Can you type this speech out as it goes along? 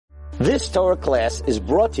This Torah class is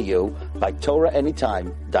brought to you by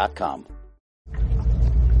TorahAnytime.com.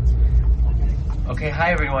 Okay,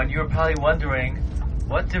 hi everyone. You were probably wondering,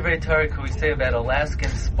 what divrei Torah could we say about Alaskan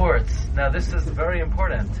sports? Now this is very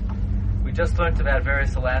important. We just learned about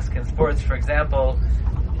various Alaskan sports. For example,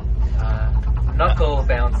 knuckle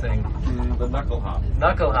bouncing. The knuckle hop.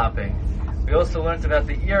 Knuckle hopping. We also learned about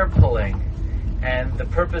the ear pulling. And the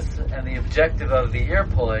purpose and the objective of the ear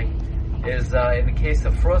pulling is, in the case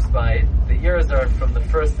of frostbite, the ears are from the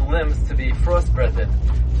first limbs to be frostbitten.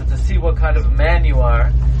 So to see what kind of a man you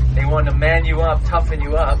are, they want to man you up, toughen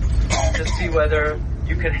you up, to see whether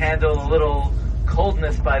you can handle a little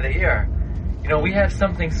coldness by the ear. You know, we have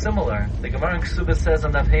something similar. The Gemara in Ksubah says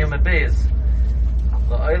on Daf Heyam and Beis,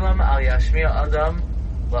 La'olam al yashmiya adam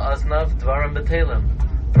la'aznav dvarim b'telim.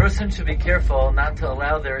 Person should be careful not to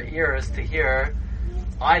allow their ears to hear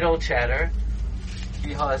idle chatter. The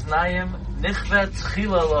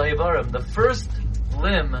first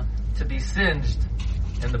limb to be singed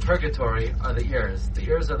in the purgatory are the ears. The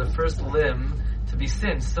ears are the first limb to be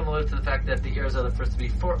singed, similar to the fact that the ears are the first to be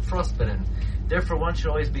frostbitten. Therefore, one should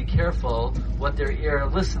always be careful what their ear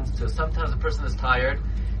listens to. Sometimes a person is tired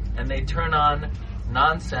and they turn on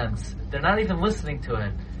nonsense. They're not even listening to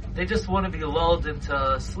it. They just want to be lulled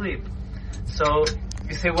into sleep. So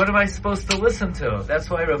you say, what am I supposed to listen to? That's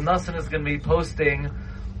why Rav Nassan is going to be posting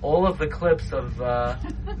all of the clips of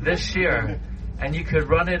this year. And you could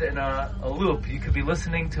run it in a loop. You could be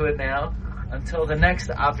listening to it now until the next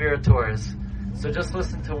Avir tours. So just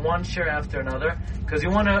listen to one share after another, because you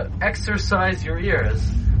want to exercise your ears,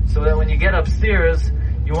 so that when you get upstairs,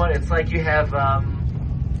 it's like you have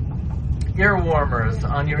ear warmers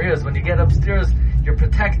on your ears. When you get upstairs, you're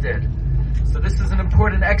protected. So this is an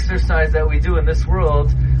important exercise that we do in this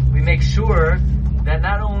world. We make sure that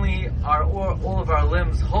not only are all of our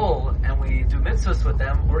limbs whole and we do mitzvahs with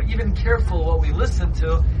them, we're even careful what we listen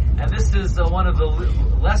to. And this is one of the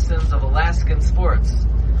lessons of Alaskan sports,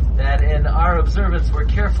 that in our observance we're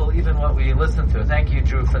careful even what we listen to. Thank you,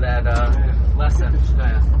 Drew, for that lesson.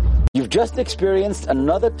 You've just experienced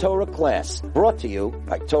another Torah class brought to you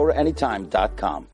by TorahAnytime.com.